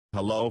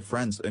Hello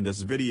friends, in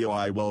this video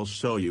I will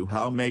show you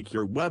how make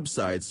your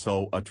website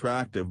so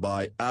attractive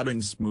by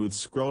adding smooth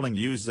scrolling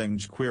using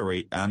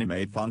Jquery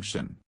Animate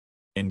function.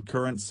 In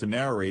current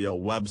scenario,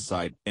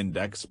 website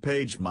index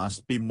page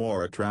must be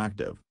more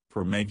attractive.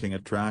 For making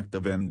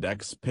attractive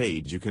index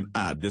page, you can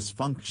add this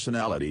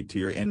functionality to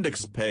your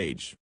index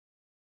page.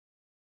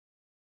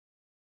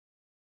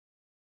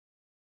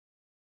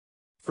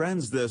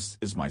 Friends, this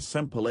is my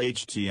simple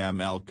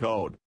HTML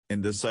code.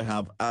 In this I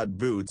have add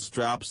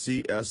Bootstrap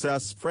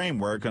CSS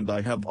framework, and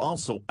I have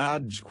also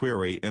add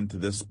Jquery into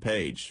this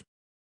page.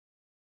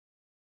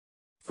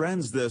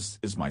 Friends, this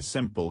is my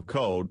simple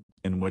code,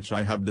 in which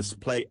I have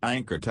display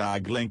anchor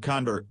tag link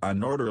under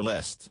an order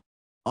list.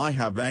 I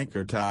have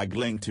anchor tag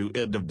link to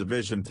id of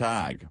division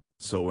tag,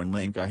 so in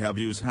link I have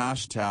use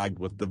hashtag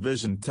with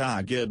division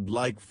tag id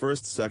like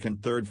first,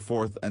 second, third,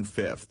 fourth and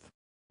fifth.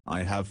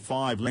 I have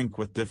 5 link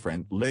with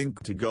different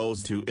link to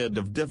goes to id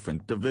of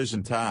different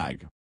division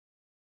tag.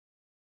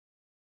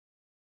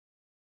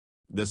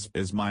 This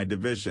is my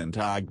division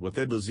tag with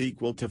id is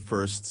equal to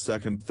first,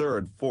 second,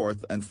 third,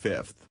 fourth and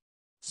fifth.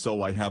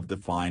 So I have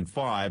defined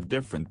 5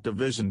 different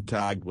division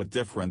tag with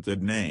different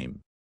id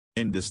name.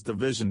 In this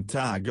division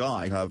tag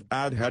I have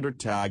add header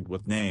tag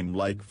with name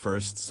like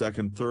first,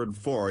 second, third,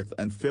 fourth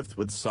and fifth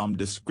with some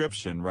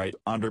description right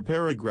under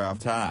paragraph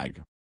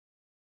tag.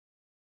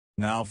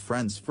 Now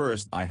friends,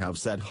 first I have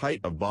set height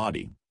of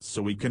body,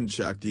 so we can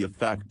check the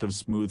effect of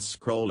smooth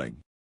scrolling.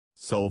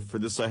 So for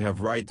this I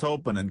have right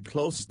open and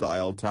close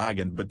style tag,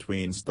 and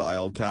between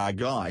style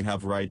tag I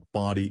have right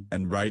body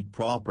and right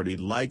property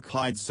like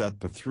height set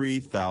to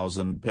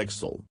 3000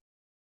 pixel.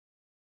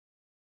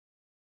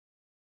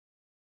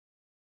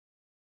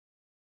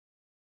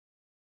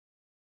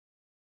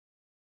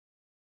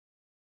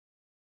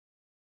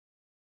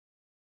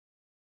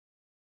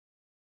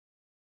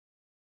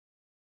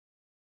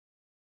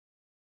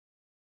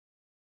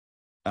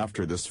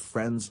 After this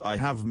friends, I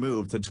have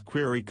moved to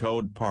Jquery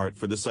code part.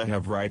 For this I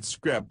have write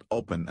script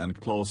open and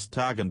close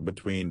tag, and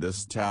between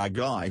this tag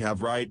I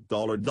have write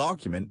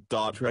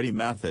 $document.ready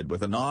method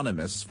with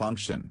anonymous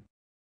function.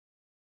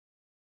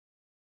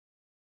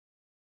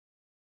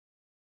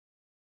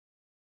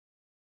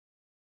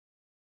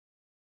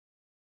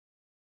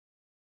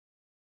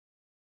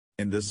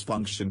 In this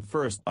function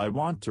first I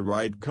want to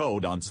write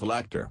code on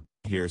selector.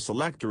 Here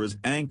selector is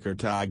anchor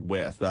tag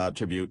with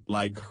attribute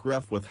like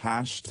ref with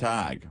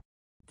hashtag.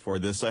 For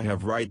this I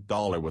have write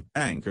 $, with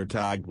anchor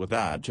tag with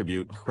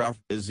attribute ref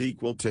is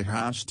equal to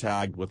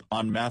hashtag with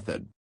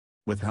onMethod.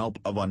 With help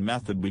of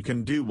onMethod we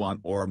can do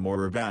one or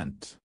more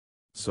event.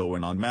 So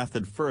in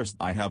onMethod first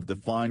I have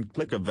defined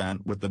click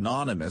event with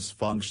anonymous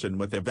function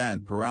with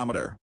event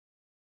parameter.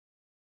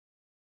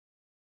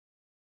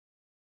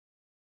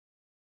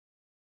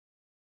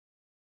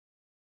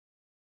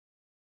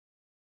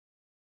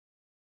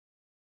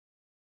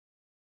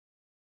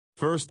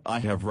 First I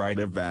have write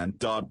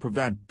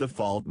event.prevent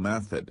default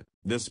method.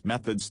 This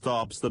method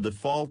stops the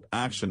default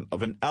action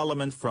of an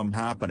element from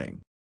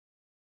happening.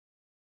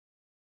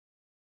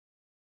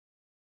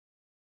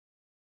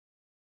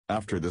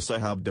 After this I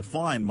have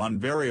defined one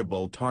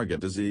variable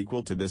target is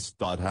equal to this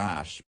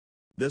 .hash.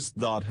 This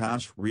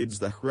 .hash reads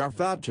the ref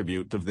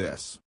attribute of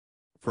this.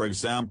 For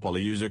example, a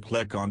user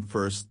click on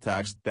first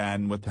text,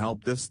 then with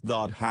help this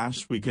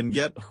 .hash we can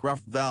get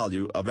ref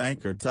value of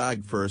anchor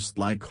tag first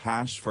like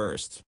hash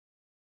first.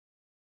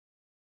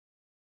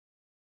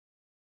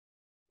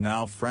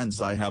 Now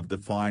friends, I have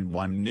defined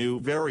one new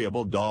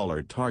variable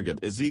 $target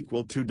is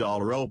equal to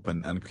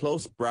 $open and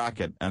close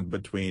bracket, and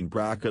between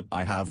bracket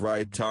I have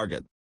write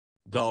target.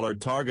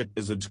 $target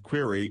is a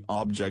Jquery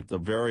object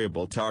of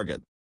variable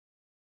target.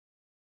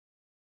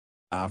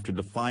 After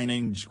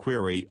defining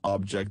Jquery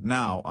object,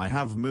 now I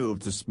have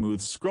moved to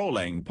smooth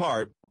scrolling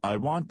part. I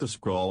want to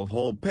scroll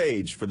whole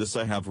page. For this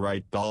I have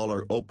write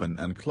 $open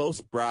and close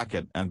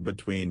bracket, and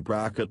between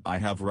bracket I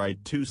have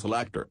write to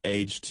selector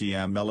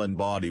HTML and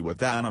body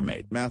with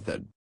animate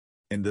method.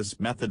 In this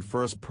method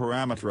first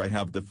parameter I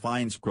have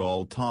defined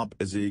scroll top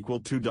is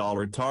equal to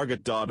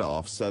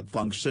 $target.offset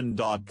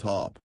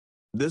function.top.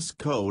 This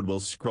code will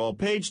scroll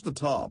page to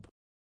top.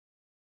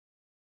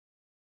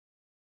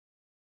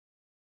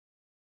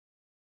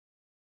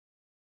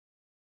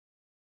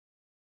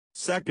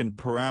 Second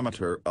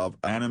parameter of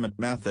animate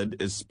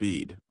method is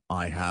speed.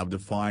 I have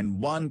defined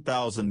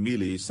 1000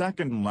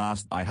 millisecond.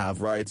 Last I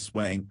have write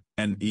swing.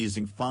 An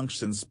easing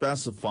function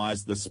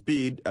specifies the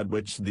speed at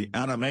which the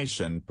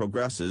animation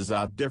progresses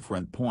at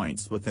different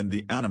points within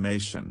the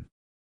animation.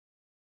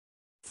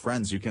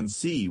 Friends, you can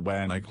see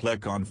when I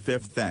click on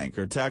fifth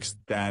anchor text,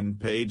 then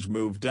page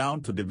move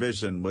down to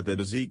division with it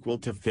is equal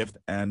to fifth,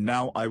 and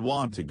now I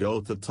want to go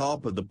to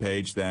top of the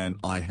page, then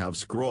I have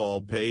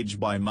scroll page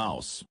by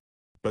mouse.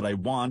 But I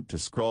want to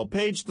scroll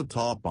page to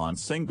top on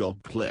single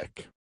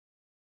click.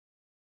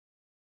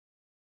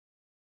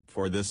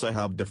 For this I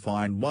have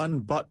defined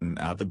one button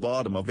at the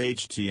bottom of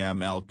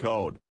HTML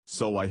code,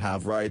 so I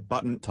have write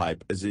button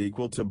type is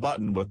equal to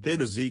button with it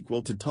is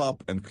equal to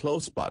top and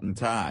close button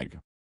tag.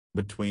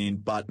 Between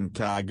button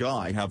tag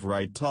I have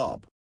write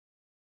top.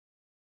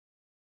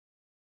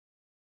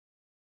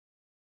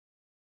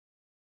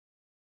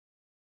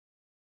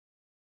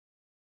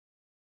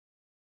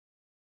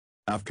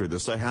 After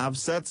this I have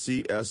set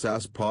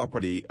CSS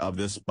property of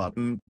this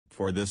button.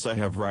 For this I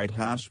have write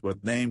hash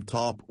with name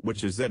top,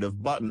 which is it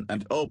of button,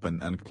 and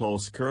open and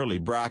close curly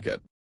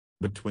bracket.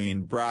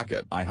 Between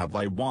bracket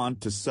I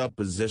want to set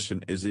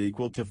position is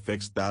equal to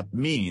fixed. That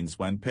means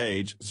when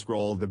page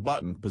scroll the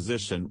button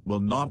position will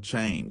not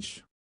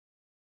change.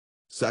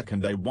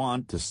 Second, I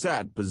want to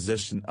set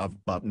position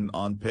of button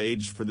on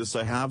page. For this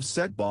I have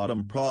set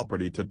bottom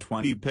property to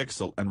 20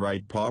 pixel and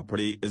right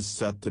property is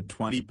set to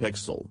 20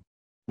 pixel.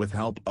 With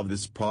help of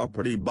this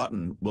property,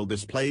 button will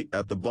display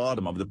at the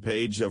bottom of the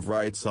page of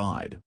right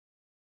side.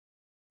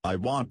 I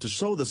want to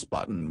show this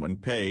button when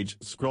page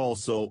scroll,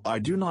 so I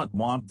do not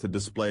want to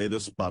display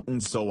this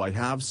button, so I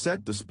have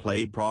set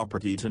display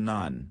property to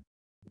none.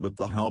 With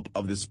the help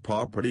of this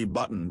property,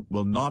 button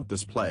will not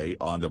display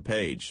on the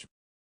page.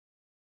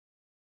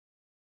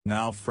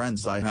 Now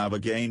friends, I have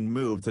again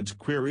moved to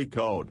Jquery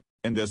code.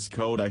 In this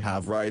code I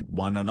have write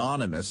one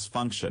anonymous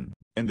function.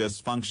 In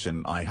this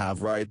function I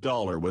have write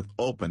dollar with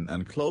open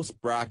and close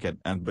bracket,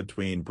 and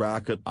between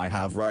bracket I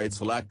have write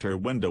selector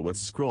window with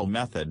scroll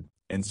method.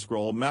 In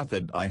scroll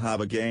method I have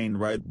again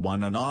write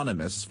one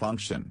anonymous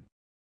function.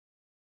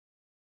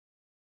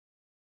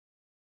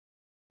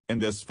 In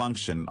this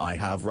function I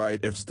have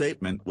write if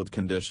statement with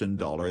condition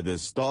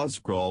 $this dot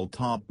scroll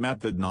top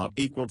method not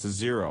equal to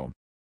 0.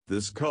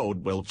 This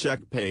code will check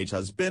page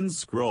has been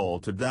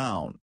scrolled to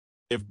down.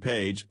 If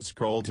page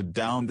scroll to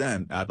down,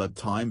 then at the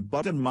time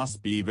button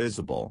must be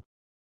visible.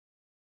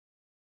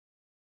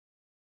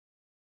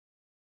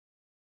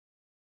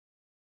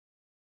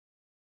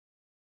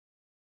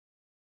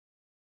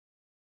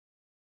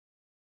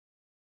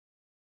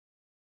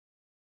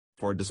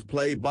 For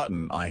display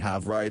button I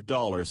have write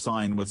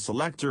 $sign with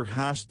selector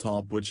hash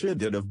top, which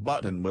is it of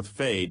button with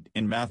fade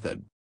in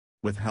method.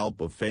 With help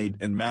of fade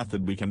in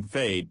method we can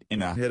fade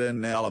in a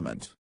hidden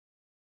element.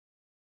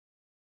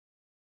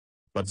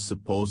 But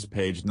suppose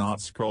page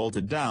not scroll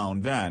to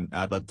down, then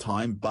at the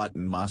time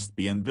button must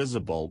be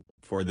invisible.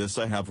 For this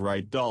I have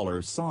write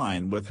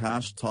 $sign with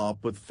hash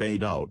top with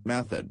fade out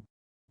method.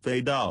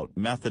 Fade out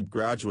method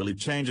gradually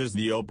changes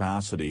the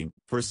opacity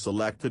for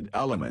selected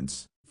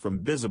elements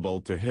from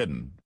visible to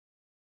hidden.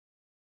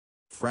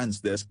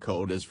 Friends, this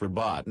code is for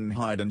button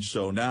hide and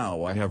show.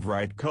 Now I have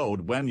write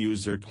code when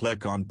user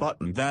click on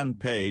button, then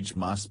page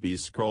must be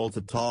scrolled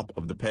to top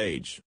of the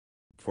page.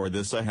 For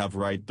this I have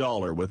write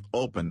 $with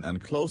open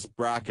and close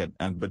bracket,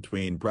 and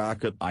between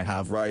bracket I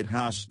have write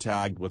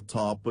hashtag with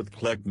top with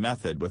click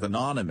method with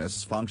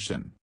anonymous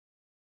function.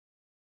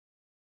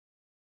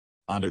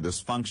 Under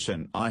this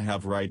function I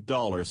have write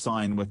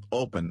 $sign with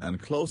open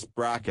and close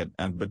bracket,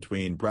 and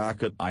between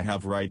bracket I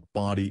have write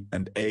body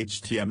and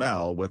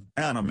HTML with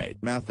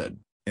animate method.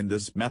 In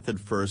this method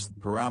first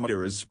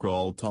parameter is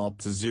scroll top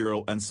to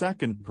 0 and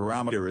second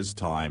parameter is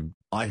time.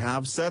 I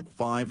have set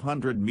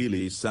 500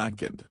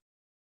 millisecond.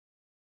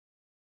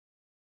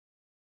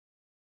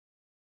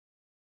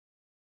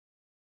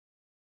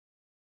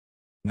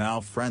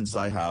 Now friends,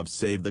 I have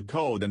saved the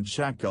code and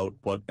check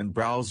output in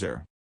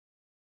browser.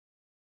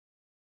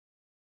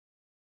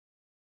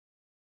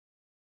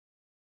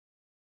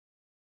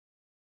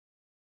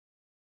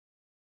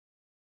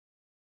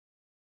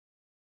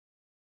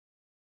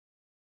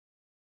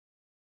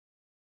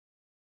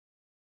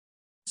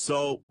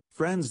 So,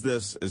 friends,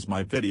 this is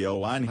my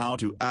video on how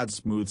to add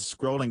smooth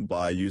scrolling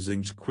by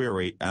using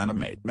Jquery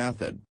Animate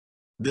method.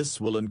 This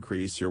will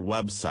increase your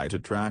website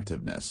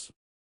attractiveness.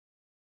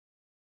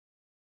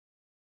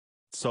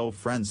 So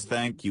friends,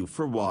 thank you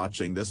for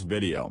watching this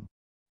video.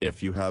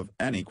 If you have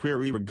any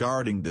query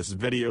regarding this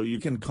video, you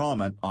can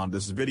comment on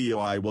this video.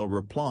 I will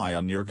reply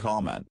on your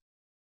comment.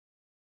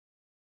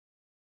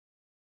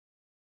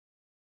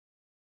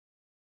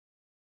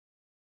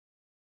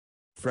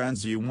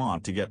 Friends, you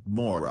want to get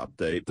more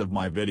update of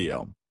my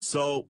video,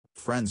 so,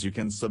 friends, you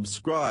can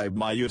subscribe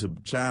my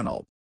YouTube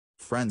channel.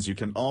 Friends, you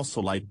can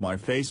also like my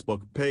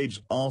Facebook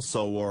page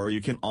also, or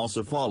you can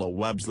also follow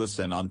Webs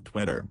Listen on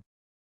Twitter.